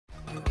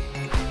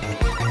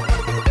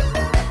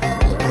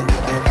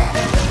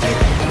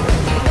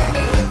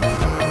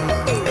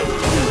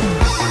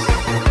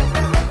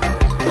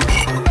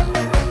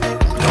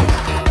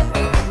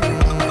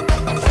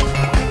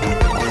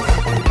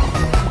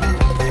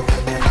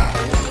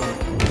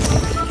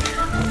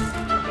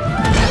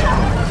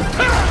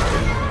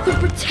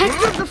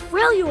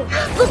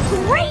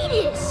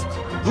greatest!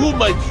 Who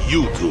might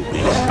you two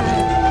be?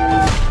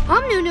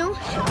 I'm Nunu,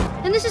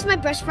 and this is my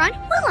best friend,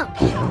 Willem.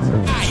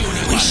 I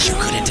wish you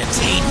could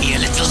entertain me a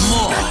little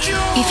more.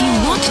 If you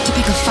want to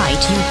pick a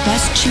fight, you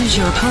best choose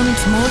your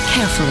opponents more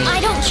carefully.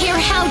 I don't care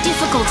how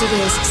difficult it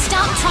is.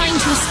 Stop trying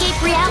to escape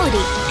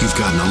reality. You've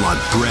gotten a lot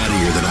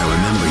brattier than I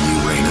remember you,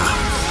 Reina.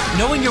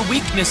 Knowing your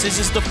weaknesses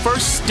is the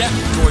first step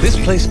towards This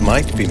place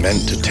might be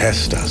meant to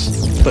test us,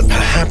 but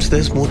perhaps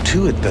there's more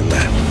to it than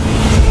that.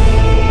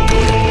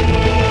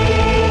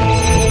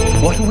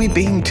 What are we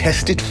being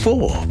tested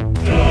for?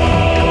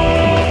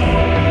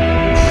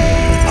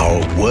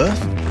 Our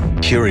worth?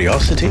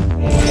 Curiosity?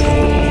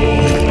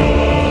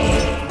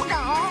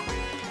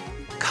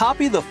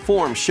 Copy the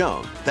form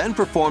shown, then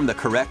perform the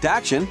correct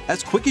action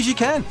as quick as you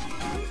can.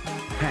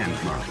 Hand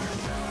mark.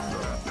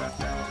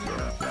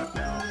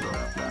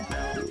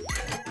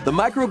 The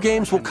micro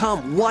games will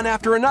come one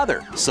after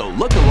another, so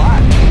look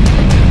alive.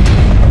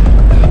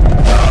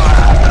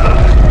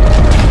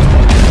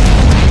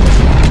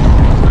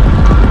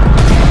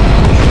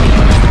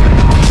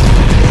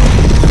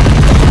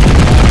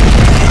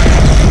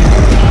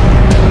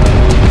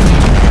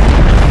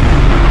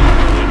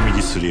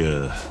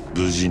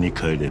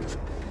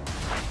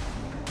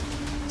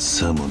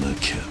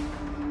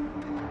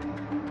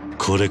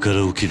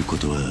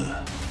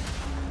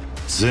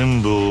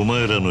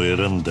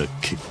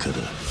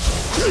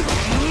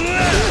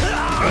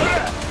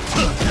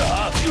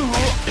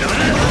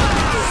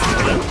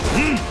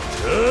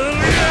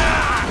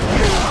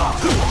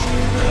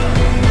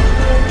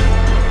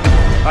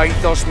 Hay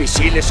 2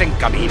 misiles en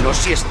camino.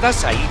 Si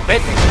estás ahí,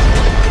 vete.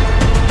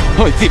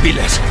 ¡Hay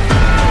civiles!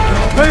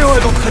 ¡Veo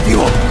el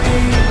objetivo!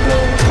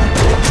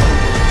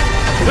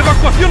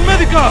 ¡Evacuación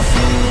médica!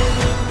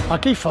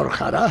 Aquí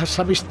forjarás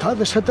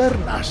amistades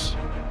eternas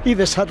y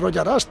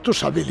desarrollarás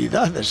tus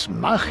habilidades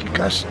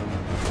mágicas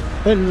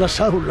en las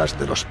aulas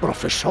de los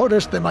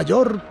profesores de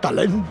mayor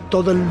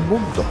talento del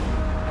mundo.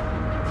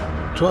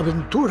 Tu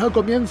aventura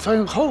comienza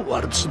en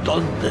Hogwarts,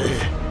 donde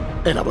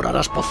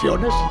elaborarás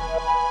pociones.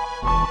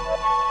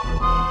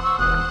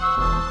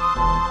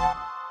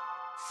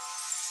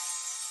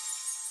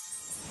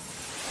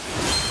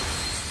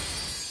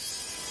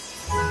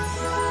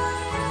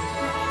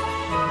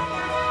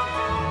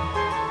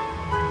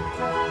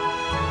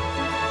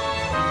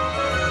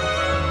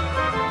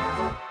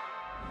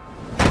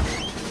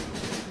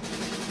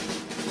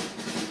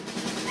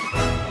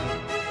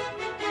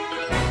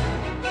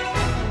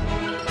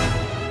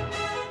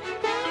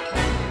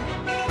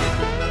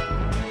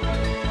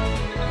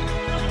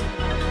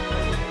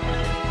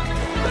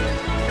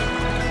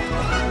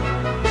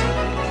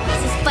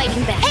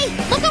 Hey,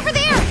 look over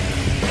there!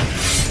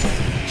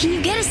 Can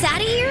you get us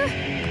out of here?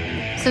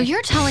 So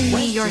you're telling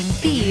me you're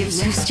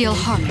thieves who steal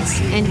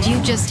hearts, and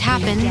you just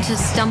happened to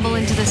stumble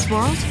into this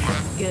world?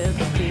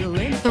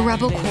 The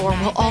Rebel Corps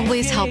will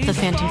always help the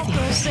Phantom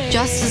Thieves,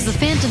 just as the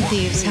Phantom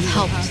Thieves have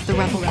helped the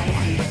Rebel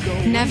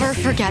Corps. Never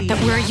forget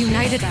that we're a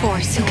united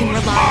force who can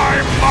rely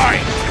Our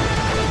might!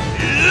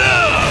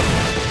 Love!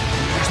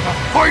 Is the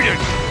fighting!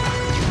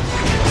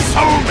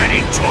 So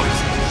many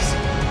choices!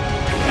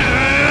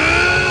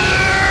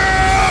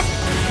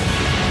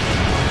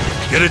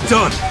 Get it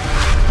done!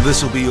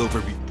 This'll be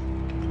over before.